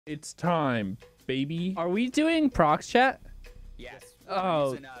It's time, baby. Are we doing prox chat? Yes.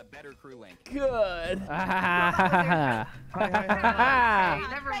 Oh. Using a better crew link. Good. Hey,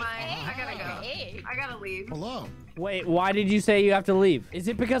 never mind. I gotta go. I gotta leave. Hello. Wait, why did you say you have to leave? Is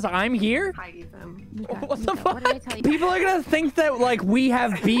it because I'm here? Hi, Ethan. What the fuck? What did I tell you? People are gonna think that like we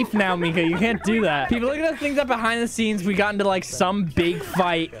have beef now, Mika. You can't do that. People are gonna think that behind the scenes we got into like some big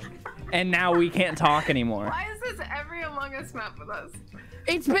fight and now we can't talk anymore. Why is this every Among Us map with us?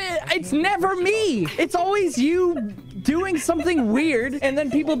 It's never me. It's always you doing something weird and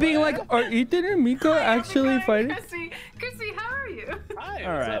then people being like, are Ethan and Mika actually fighting? Chrissy, how are you? Hi,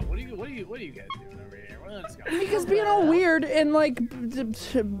 All right. what are you guys doing over here? Let's go. Mika's being all weird and like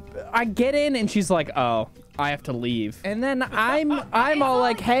I get in and she's like, oh, I have to leave. And then I'm all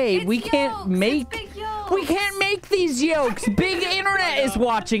like, hey, we can't make these yolks. Big internet is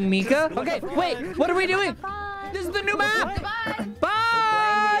watching, Mika. Okay, wait, what are we doing? This is the new map. Goodbye.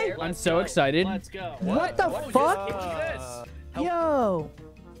 Bye. I'm so excited. Let's go. What the fuck? This? Yo.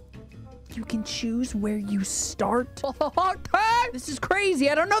 You can choose where you start. This is crazy.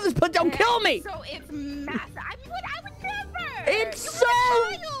 I don't know this, but don't kill me. So it's massive. I would never. It's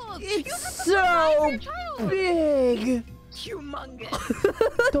so big.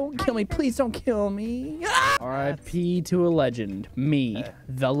 Humongous. Don't kill me. Please don't kill me. R.I.P. to a legend. Me,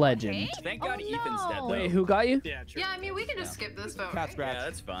 the legend. Thank God Ethan's dead. Wait, who got you? Yeah, true. Yeah, I mean, we can just skip this vote. Yeah,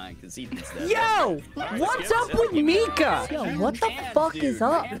 that's fine, because Ethan's dead. Yo, what's up with Mika? Yo, what the fuck is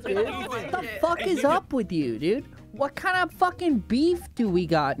up, dude? What the fuck is up with you, dude? What kind of fucking beef do we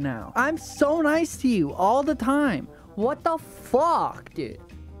got now? I'm so nice to you all the time. What the fuck, dude?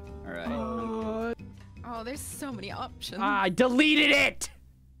 All right. Oh, there's so many options. I deleted it.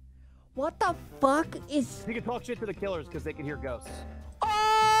 What the fuck is... You can talk shit to the killers because they can hear ghosts.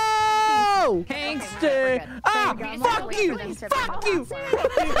 Oh! Hangster! Ah! Fuck you! Fuck you!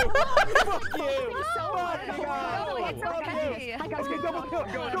 Fuck you! It's okay. Okay, double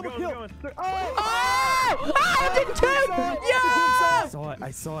kill! Double kill! Oh! I did too! Yes!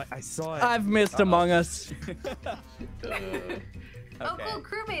 I saw it. I've missed Among Us. Oh, cool.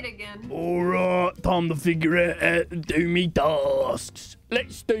 Crewmate again. Alright, time to figure out how to do me tasks.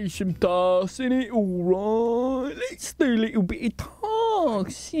 Let's do some tasks, innit? Alright. Let's do a little bit of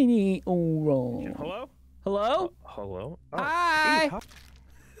tasks, innit? Alright. Hello? Hello? Hello? Hi!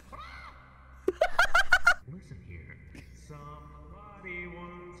 Listen here. Somebody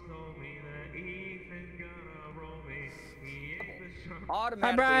once told me that Ethan gonna roll me. He ain't the shark.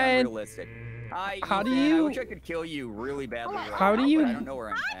 Automatically Brian. unrealistic. Hi, How do Ethan. you- I wish I could kill you really badly. Right How do now, you- but I don't know where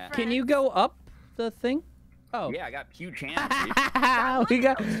I'm at. Can you go up the thing? Oh. Yeah, I got huge hands, dude.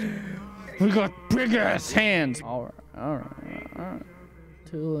 we got big ass hands. All right.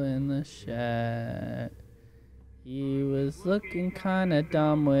 Tool in the shed. He was looking kind of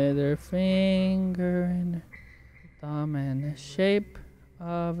dumb with her finger in her thumb and the shape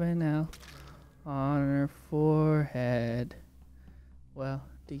of an L on her forehead. Well,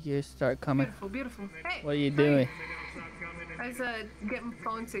 the years start coming. Beautiful, beautiful. Hey, What are you doing? I was getting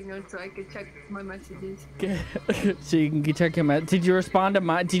phone signal so I could check my messages. So you can check him out. Did you respond to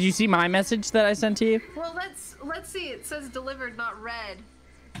my? Did you see my message that I sent to you? Well, let's see. It says delivered, not read.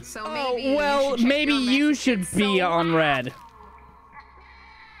 So Oh, maybe. well, you should check maybe your you messages. should be So on why? red.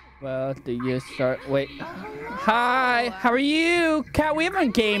 Well, do you start? Wait. Hi, how are you? Kat, we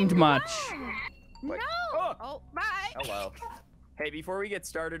haven't gamed much. No. Oh. Oh, bye. Hello. Hey, before we get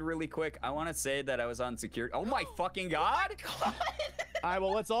started really quick, I want to say that I was on security. Oh my fucking god! All right,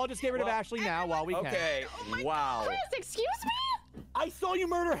 well, let's all just get rid of Ashley now while we can. Okay, wow. Chris, excuse me? I saw you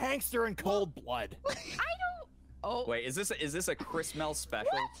murder Hangster in cold blood. I don't. Oh. Wait, is this a Chris Mel special?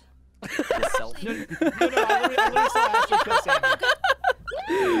 No, I literally saw Ashley kill Sammy.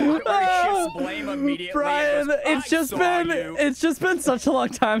 Where he shifts blame immediately. Brian, and goes, it's just been such a long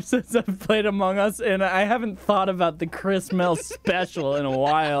time since I've played Among Us, and I haven't thought about the Chris Mel special in a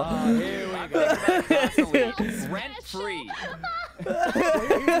while. Here we go. Rent free.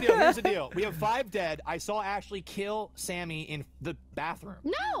 Here's the deal. We have 5 dead. I saw Ashley kill Sammy in the bathroom.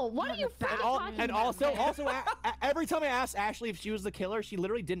 No. What are you talking And about? also, every time I asked Ashley if she was the killer, she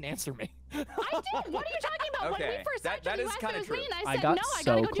literally didn't answer me. I did. What are you talking about? When Okay, we first that started, you is asked kinda if it was true. me, and I I said, got no, I so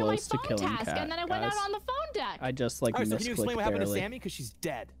gotta go do my close to phone killing task, Kat, and then I went out guys. on the phone deck. I just like All right, so can you explain misclicked what happened to barely. Sammy? Because she's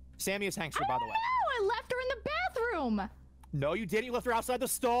dead. Sammy is Hangster, I by don't the way. know. I left her in the bathroom. No, you didn't. You left her outside the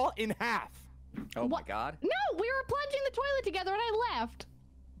stall in half. Oh my What? god. No, we were plunging the toilet together, and I left.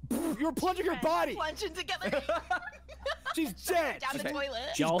 You were plunging your body. Plunging together She's dead. down the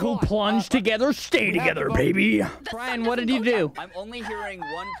toilet. Y'all who plunge together, stay together, baby. Brian, what did you do? I'm only hearing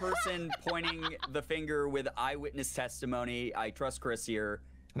one person pointing the finger with eyewitness testimony. I trust Chris here.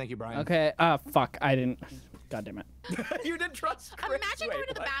 Thank you, Brian. Okay. Fuck. I didn't. God damn it. You didn't trust Chris. Imagine going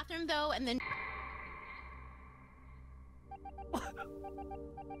to the bathroom though, and then.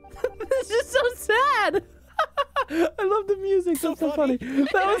 This is so sad. I love the music. That's so funny.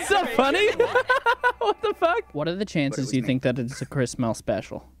 That was so funny. What the fuck? What are the chances you think that it's a Chris Mel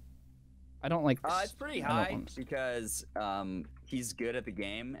special? I don't like. It's pretty high because he's good at the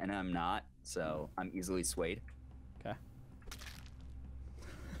game and I'm not, so I'm easily swayed. Okay.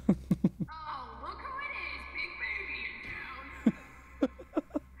 Oh, look who it is, Big Baby in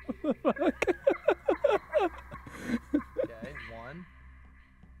town. Okay, 1.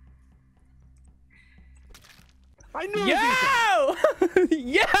 I knew Yo!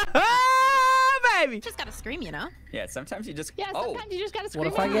 Yeah, baby. Just gotta scream, you know. Yeah, sometimes you just. Yeah, Oh, sometimes you just gotta scream.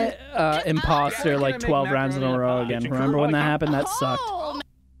 What if I out. get imposter like 12 rounds in a row again? Remember when that happened? That sucked. Oh,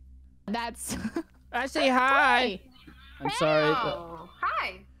 that's. I say hi. I'm sorry. Oh,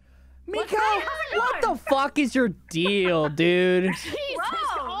 hi. Miko, what the fuck is your deal, dude? Jesus,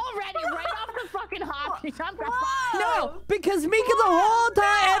 already right off the fucking hop. You jumped the No, because Mika the whole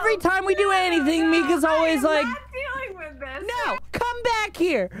time, every time we do anything, Mika's always like, I'm not dealing with this. no, come back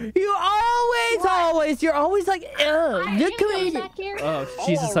here. You're always like, oh, look come at back here. Oh,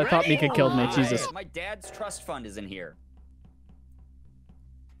 Jesus, I thought Mika killed me. Jesus. My dad's trust fund is in here.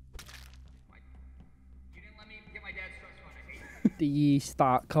 You didn't let me get my dad's trust fund. I hate They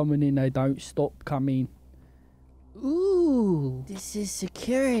start coming in, they don't stop coming. Ooh, this is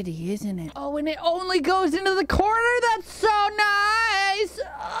security, isn't it? Oh, and it only goes into the corner? That's so nice!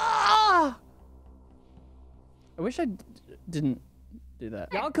 Ah! I wish I didn't do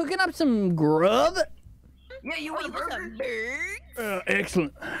that. Y'all cooking up some grub? Yeah, you want a burger?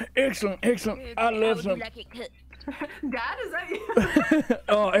 Excellent. I love some. Dad, is that you?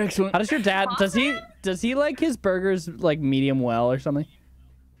 Oh, excellent. How does your dad, does he like his burgers like medium well or something?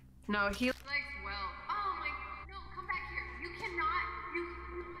 No, he likes well. Oh my, no, come back here. You cannot,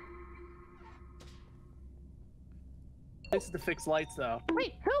 This is to fix lights, though.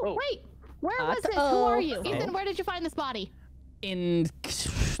 Wait, who? Oh. Wait, where was this? Who are you? Ethan, where did you find this body? In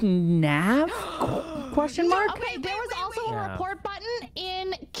Nav? Question mark? Okay, there was also a report button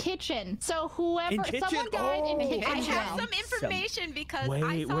in kitchen. So whoever, someone died in the kitchen. I as have well. some information because I Wait, saw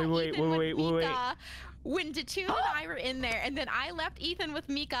wait, Ethan with wait. Mika when Datu and I were in there, and then I left Ethan with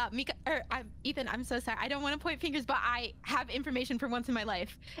Mika. Ethan, I'm so sorry. I don't want to point fingers, but I have information for once in my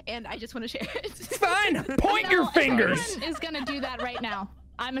life, and I just want to share it. Fine. Point your fingers. Ethan is gonna do that right now.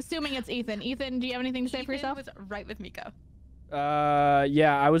 I'm assuming it's Ethan. Ethan, do you have anything to say for yourself? Ethan was right with Mika.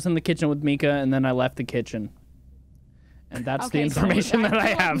 Yeah, I was in the kitchen with Mika, and then I left the kitchen. And that's the Okay, so information that I feel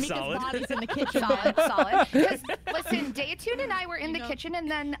like have. Mika's body's in the kitchen. Solid. Listen, Daytune and I were in the kitchen, and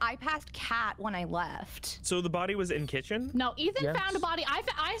then I passed Kat when I left. So the body was in kitchen? No, Ethan found a body. I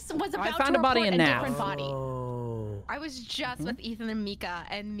was about found to a body report in a Nav. different body. Oh. I was just with Ethan and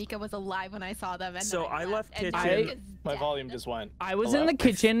Mika was alive when I saw them. And So then I left and kitchen. Mika's My dead. volume just went. I was in the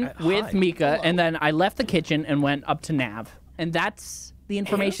kitchen Hi. with Mika, and then I left the kitchen and went up to Nav. And that's the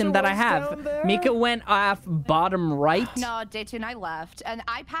information that I have. Mika went off bottom right. No, Daytune, I left, and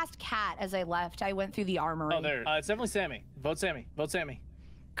I passed Kat as I left. I went through the armory. Oh, there. It's definitely Sammy. Vote Sammy. Vote Sammy.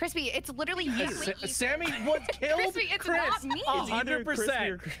 Crispy, it's literally you. Sammy was killed. Crispy, it's Chris. not me.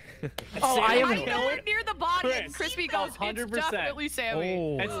 100%. Oh, I I'm have. nowhere near the body. and Chris, Crispy goes, 100%. it's definitely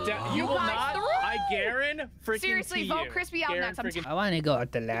Sammy. It's you will not. I guarantee freaking Seriously, vote Crispy out next. I'm I want to go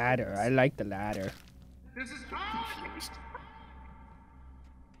up the ladder. I like the ladder. This is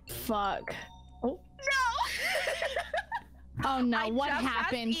Fuck. Oh. No. Oh no, I what just passed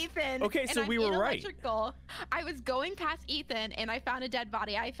happened? Ethan, Okay, and so I'm we were in right. electrical. I was going past Ethan, and I found a dead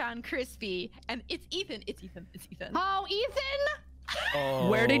body. I found Crispy, and it's Ethan. It's Ethan. It's Ethan. Oh, Ethan!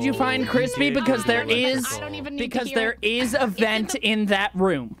 Where did you find Crispy? Because there is, I don't even need to because hear there it. is a vent in that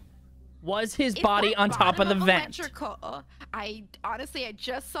room. Was his It's body like on top of the bottom vent? electrical. I honestly, I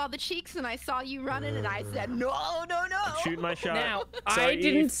just saw the cheeks, and I saw you running, and I said, no. shoot my shot. Now, Sorry, I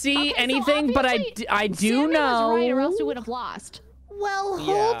didn't Eve. see Okay, so anything, but I obviously do Sammy know. was right, or else we would have lost. Well,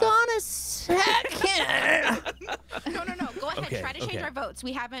 hold on a second. No. Go ahead. Okay, Try to change okay. our votes.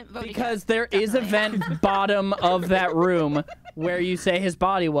 We haven't voted Because there is a vent bottom of that room where you say his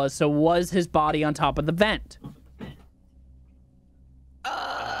body was. So was his body on top of the vent?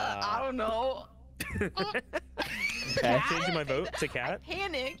 I don't know. Okay. Changing my vote to Cat.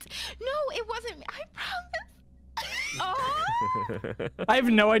 Panicked. No, it wasn't me. I promise. Oh. I have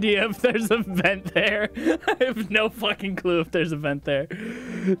no idea if there's a vent there. I have no fucking clue if there's a vent there.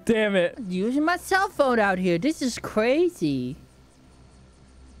 Damn it. Using my cell phone out here. This is crazy.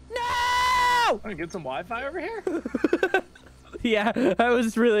 No! Want to get some Wi-Fi over here? Yeah, I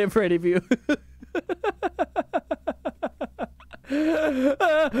was really afraid of you.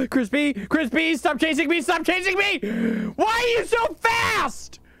 Crispy, stop chasing me! Stop chasing me! Why are you so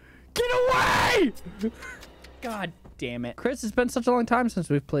fast? Get away! God damn it. Chris, it's been such a long time since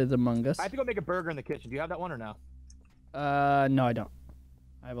we've played Among Us. I have to go make a burger in the kitchen. Do you have that one or no? No, I don't.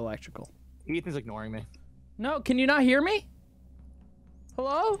 I have electrical. Ethan's ignoring me. No, can you not hear me?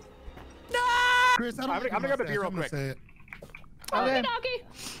 Hello? No! Chris, I don't I'm gonna grab a beer real quick. Okay. Doggy.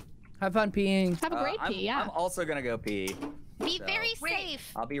 Have fun peeing. Have a great pee, yeah. I'm also gonna go pee. Be So, very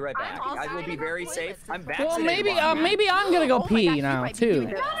safe. I'll be right back. I'm You guys also will be gonna go very toilet. safe. I'm Well, vaccinated. maybe Mom. maybe I'm gonna go Oh my pee gosh, you now might be too. doing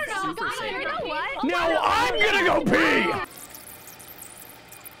that. Super guys, safe. you know what? No, I'm gonna go pee.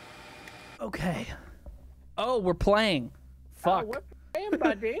 Okay. Oh, we're playing. Fuck. we're playing,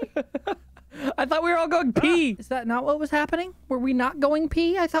 buddy. I thought we were all going pee. Is that not what was happening? Were we not going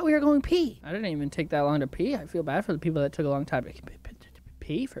pee? I thought we were going pee. I didn't even take that long to pee. I feel bad for the people that took a long time to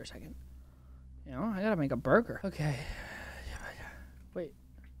pee for a second. You know, I gotta make a burger. Okay. Wait.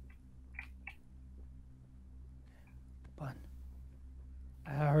 Bun.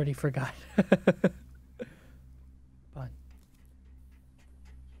 I already forgot. Bun.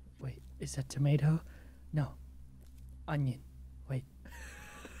 Wait, is that tomato? No. Onion. Wait.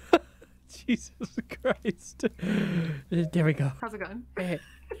 Jesus Christ. There we go. How's it going? Hey,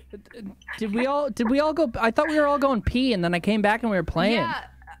 did we all go? I thought we were all going pee, and then I came back and we were playing. Yeah.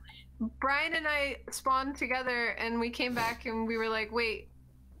 Brian and I spawned together, and we came back, and we were like, "Wait,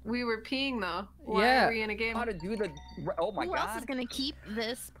 we were peeing though. Why Yeah. are we in a game?" How to do the? Oh my Who god. else is gonna keep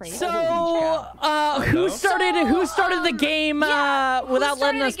this place? So, who started the game without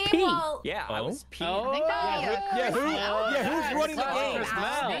letting us pee? Yeah, I was peeing. Oh, who's running the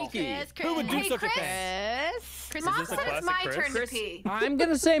game? Who would do Hey, such a Chris. thing? Chris, Mom said it's my turn to pee. I'm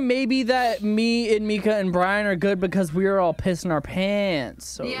gonna say maybe that me and Mika and Brian are good because we were all pissing our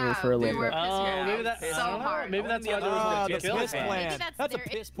pants over Yeah, for a we little were bit. pissing our maybe pants that- so I don't know. hard. Maybe that's why there was the piss plan. Maybe That's a their-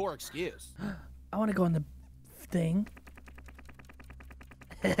 piss poor excuse. I want to go on the thing.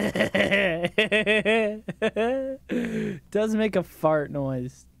 Does make a fart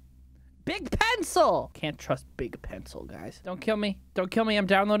noise. Big pencil! Can't trust big pencil, guys. Don't kill me. Don't kill me. I'm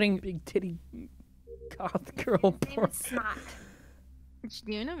downloading big titty goth girl porn. What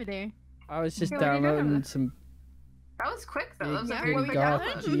you doing over there? I was just Yeah, what are you doing? downloading some That was quick though. That was a big very titty quick goth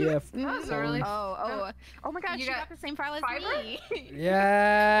download. GF That was a really. Oh my gosh, You you got got the same file as fiber? me.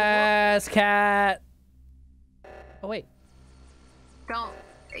 Yes, cat. Oh wait, Don't,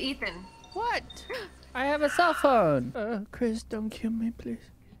 Ethan. what? I have a cell phone. Chris, don't kill me, please.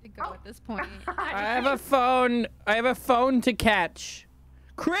 To go at this point. I have a phone. I have a phone to catch.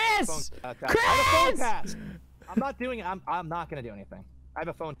 Chris! I have a phone Chris! task. I'm not doing it. I'm not gonna do anything. I have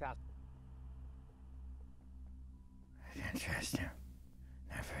a phone task. I don't trust him.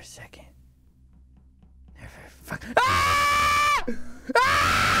 Not for a second. Never fuck. Ah! Ah!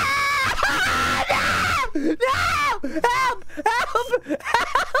 No! No! Help! Help! Help!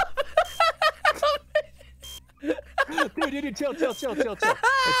 Dude, chill. It's fine.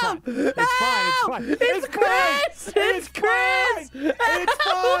 It's fine. It's Chris! It's Chris! It's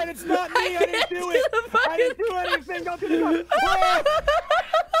fine. It's not me. I didn't do it. I didn't do anything. Don't do the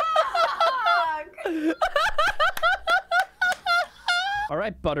All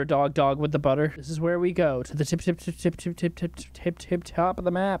right, butter dog with the butter. This is where we go to the tip top of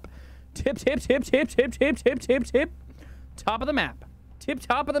the map. Tip top of the map. Tip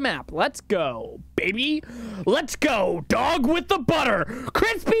top of the map. Let's go, baby. Let's go, dog with the butter.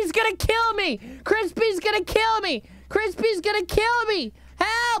 Crispy's gonna kill me. Crispy's gonna kill me. Crispy's gonna kill me.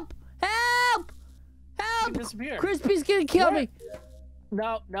 Help! Help! Help! disappear. Crispy's gonna kill me.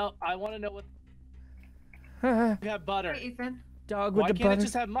 No. I want to know what you have butter. Hey, Ethan. Dog with Why the can't butter. it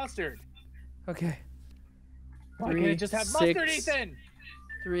just have mustard? Okay. Why can't it just have mustard, Ethan?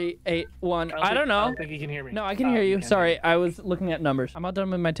 3, 8, 1. I don't know. I don't think he can hear me. No, I can hear you. can Sorry, I was looking at numbers. I'm all done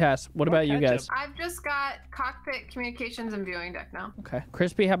with my tasks. What about you guys? I've just got cockpit communications and viewing deck now. Okay.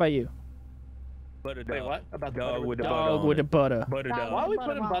 Crispy, how about you? Butter Wait, dog. what? About the Dog butter? with the Dog butter. with the butter. Butter dog. Why are we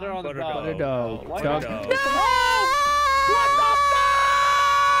putting butter on the Butter dog? Butter dog. Why Dog. dog. No! What the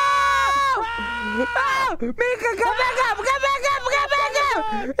fuck? Mika, come back up! Come back up! Come back up!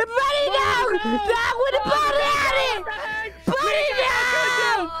 Buddy dog! Dog with the butter on it! Buddy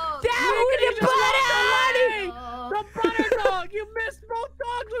dog! Dog with the butter on it! The butter dog! You missed both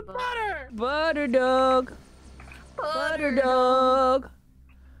dogs with butter! Butter dog. Butter dog.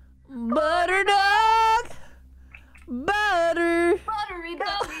 Butter dog. Butter. Buttery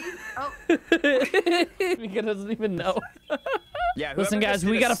doggy. Oh, Mika doesn't even know. Yeah. Listen, whoever guys, just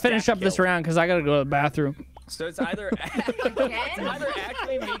did we a gotta finish stack up this kill. round because I gotta go to the bathroom. So it's either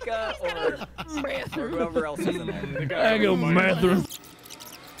actually Mika or whoever else is in there. I go bathroom.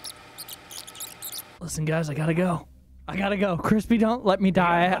 Listen, guys, I gotta go. I gotta go. Crispy, don't let me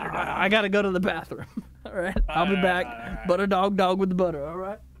die. I gotta go to the bathroom. All right, I'll be back. Butter dog with the butter. All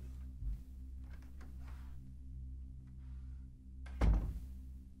right.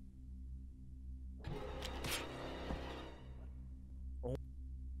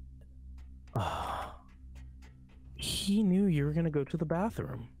 He knew you were gonna go to the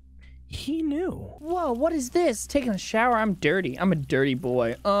bathroom. He knew. Whoa, what is this? Taking a shower? I'm dirty. I'm a dirty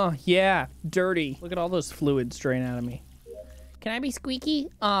boy. Oh, yeah, dirty. Look at all those fluids draining out of me. Can I be squeaky?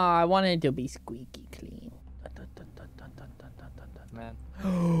 Oh, I wanted to be squeaky clean. Man.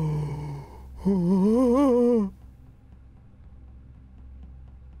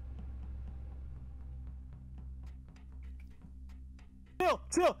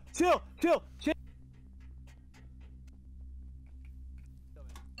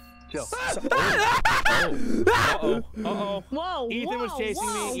 Chill. Whoa. Ethan was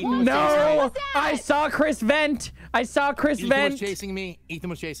chasing me. No, I saw Chris vent. Ethan was chasing me.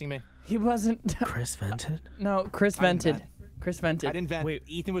 He wasn't. Chris vented? No, Chris vented. Chris vented. I didn't vent. Wait.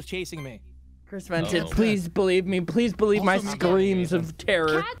 Ethan was chasing me. Chris vented. Please believe me. Please believe my screams of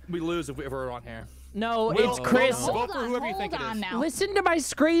terror. We lose if we're on here. No, it's Chris. Vote for whoever you think it is. Now. Listen to my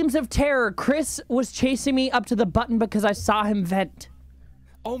screams of terror. Chris was chasing me up to the button because I saw him vent.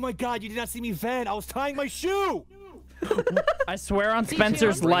 Oh my God, you did not see me vent. I was tying my shoe. I swear on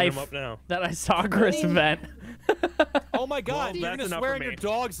Spencer's life that I saw Chris vent. Oh my God, Well, you're gonna that's swear enough on for your me.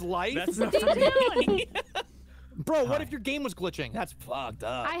 dog's life? That's enough for me. Bro, what if your game was glitching? That's fucked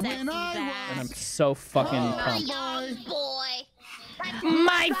up. And I'm so fucking pumped.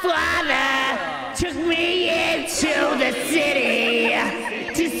 My father took me into the city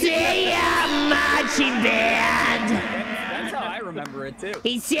to see a marching band. That's how I remember it too.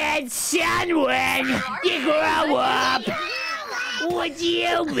 He said, son, when you grow up, would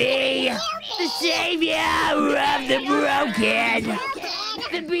you be the savior of the broken,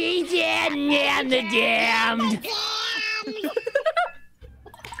 the beaten, and the damned?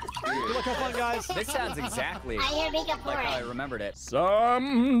 Good luck, have fun, guys. This sounds exactly like how I remembered it.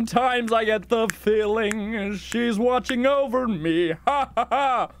 Sometimes I get the feeling she's watching over me. Ha ha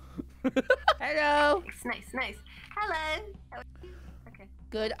ha. Hello. Nice. Hello. Okay.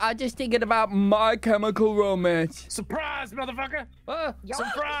 Good. I'm just thinking about My Chemical Romance. Surprise, motherfucker!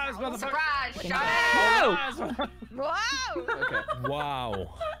 Surprise, motherfucker! Surprise! Oh! Whoa! Okay.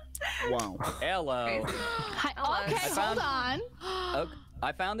 Wow. Wow. Hello. Okay, hold on. Okay.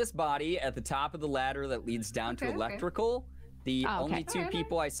 I found this body at the top of the ladder that leads down to electrical. The only two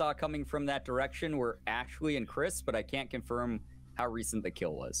people I saw coming from that direction were Ashley and Chris, but I can't confirm how recent the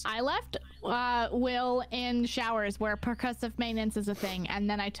kill was. I left Will in showers where percussive maintenance is a thing, and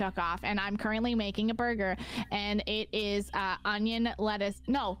then I took off, and I'm currently making a burger, and it is onion, lettuce,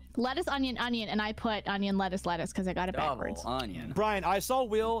 no, lettuce, onion, and I put onion, lettuce because I got it backwards. Double onion. Brian, I saw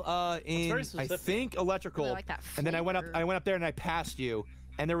Will in I think electrical, I like that and then I went up there and I passed you,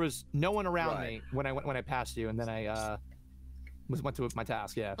 and there was no one around me when I passed you, and then I went to my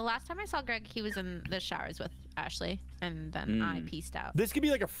task. Yeah. The last time I saw Greg, he was in the showers with Ashley, and then I pieced out. This could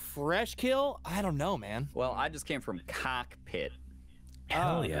be like a fresh kill. I don't know, man. Well, I just came from cockpit.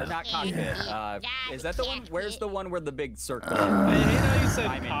 Hell yeah. Not cockpit. Is that the one? Where's the one where the big circle? I hate how you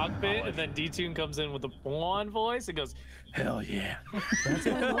said cockpit, and then D-Tune comes in with a blonde voice and goes, hell yeah. That's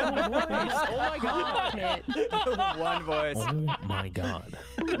my voice. Oh my God. One voice. Oh my God.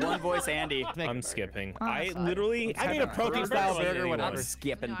 One voice, Andy. I'm skipping. Oh, I literally. I made a protein style burger when I'm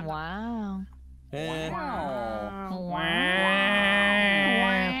skipping. Wow. I'm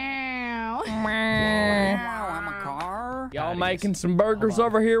a car. Y'all making some burgers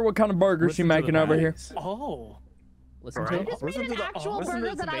over here? What kind of burgers she making over here? Oh. Listen to I it. just made an actual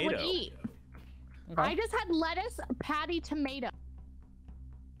burger that I would eat. Okay. I just had lettuce, patty, tomato.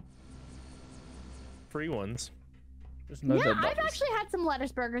 Free ones. Just no Yeah, dead I've bodies. actually had some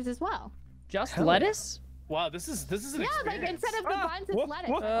lettuce burgers as well. Just lettuce? Wow, this is an Yeah, experience. like instead of the buns, it's lettuce.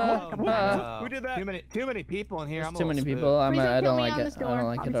 Who did that? Too many people in here. There's too many people. I Please don't kill me like on it. this I door. don't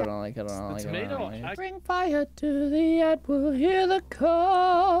like it. I I'm don't like it. I don't like it. I don't tomato, like it. I- Bring fire to the earth. We'll hear the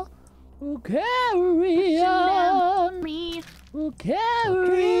call. We'll carry on. Me. We'll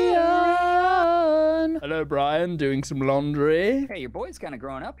carry on. Hello, Brian. Doing some laundry. Hey, your boy's kind of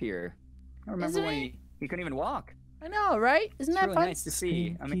growing up here. I remember Isn't when he? he couldn't even walk. I know, right? Isn't It's that really fun? nice to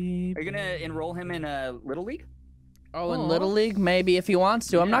see. I mean, are you gonna enroll him in a Little League? Oh, in Little League, maybe if he wants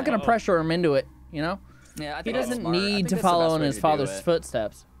to. I'm not gonna pressure him into it. You know, Yeah, I he think that's doesn't smart. I need think to that's the follow best in way his to do father's it.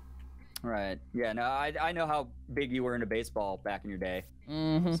 footsteps. Right. Yeah. No, I know how big you were into baseball back in your day.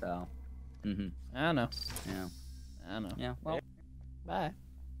 Mm-hmm. So. Mm-hmm. I know. Yeah. I know. Yeah. Well. Bye.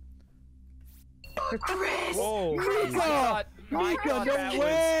 Chris! Whoa. Mika! Mika, no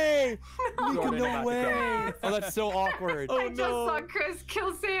way! Mika, no way! Oh, that's so awkward. I just saw Chris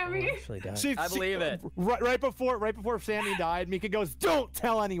kill Sammy. I believe it. Right before Sammy died, Mika goes, "Don't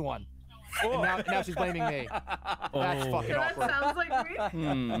tell anyone." And now she's blaming me. That's fucking That awkward. sounds like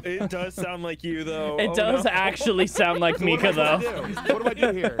me. It does sound like you, though. It does actually sound like Mika, though. What do I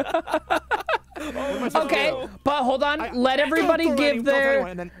do here? Okay, but hold on. Let everybody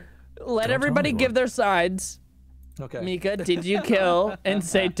give their sides. Okay. Mika, did you kill? And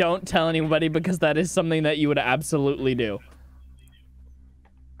say don't tell anybody because that is something that you would absolutely do.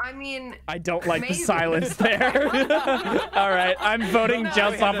 I mean, I don't like maybe. the silence there. All right, I'm voting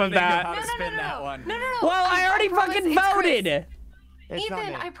just off of that. No. Well, I already fucking voted.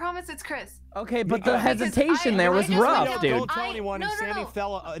 Ethan, I promise it's Chris. Okay, but the hesitation there was rough, dude. Don't tell anyone. And Sammy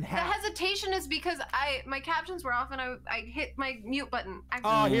fell in The half. hesitation is because my captions were off and I hit my mute button.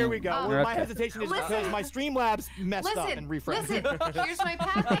 Oh, here we go. Well, my Okay. hesitation is because my Streamlabs messed up and refreshed. Listen, here's my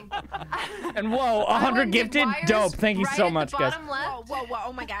pathing. And whoa, 100 gifted? Dope. Thank you so much, guys. Whoa,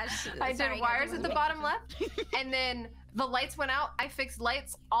 oh my gosh. I Sorry, did wires at the bottom left, and then the lights went out. I fixed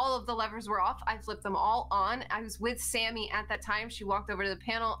lights. All of the levers were off. I flipped them all on. I was with Sammy at that time. She walked over to the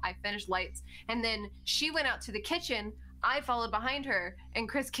panel. I finished lights, and then she went out to the kitchen. I followed behind her, and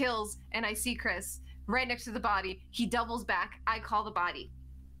Chris kills, and I see Chris right next to the body. He doubles back. I call the body.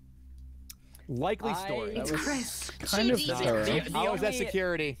 Likely story. It's Chris. Kind of thorough. I was at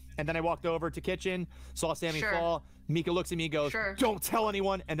security, and then I walked over to kitchen, saw Sammy fall. Mika looks at me, goes, "Don't tell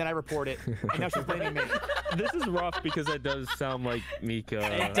anyone," and then I report it. And now she's blaming me. This is rough because it does sound like Mika.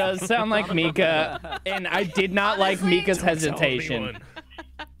 It does sound like Mika, and I did not like Mika's hesitation.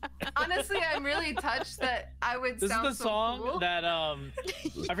 Honestly, I'm really touched that I would This sound is the so song cool. that I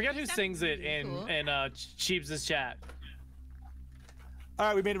forget who sings it in Cheebs' chat. All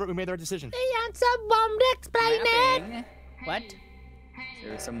right, we made our decision. Someone explain it. What?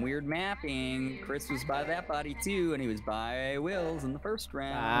 There was some weird mapping. Chris was by that body too, and he was by Wills in the first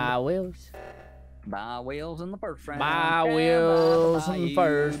round. By Wills. By Wills in the first round. By Down Wills by in the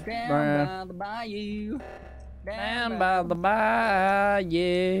bayou, first down round. by the bayou. Down by the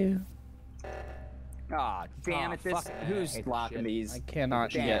bayou. Aw, damn it! This who's locking these? I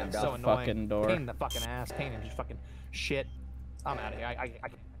cannot Damn, get the So fucking annoying. door. Pain in the fucking ass. Pain in just fucking shit. I'm out of here.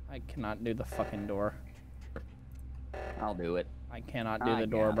 I cannot do the fucking door. I'll do it. I cannot do the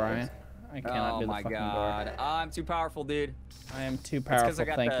door, Brian. I cannot do the fucking God. door. I'm too powerful, dude. I am too It's powerful. I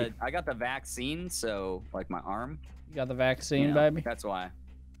got Thank the you. I got the vaccine, so like my arm. You got the vaccine, Yeah, baby? That's why.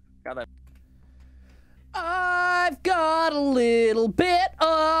 Got that. I've got a little bit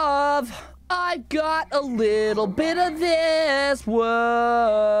of. I've got a little bit of this.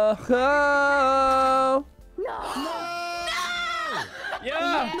 Whoa.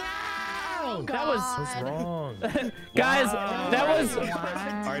 Yeah. That was wrong. Guys, that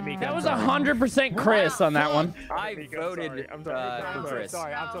was 100% Chris on that one. I voted for Chris.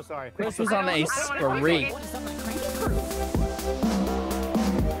 I'm so sorry. Chris was on a spree. Cranky crew.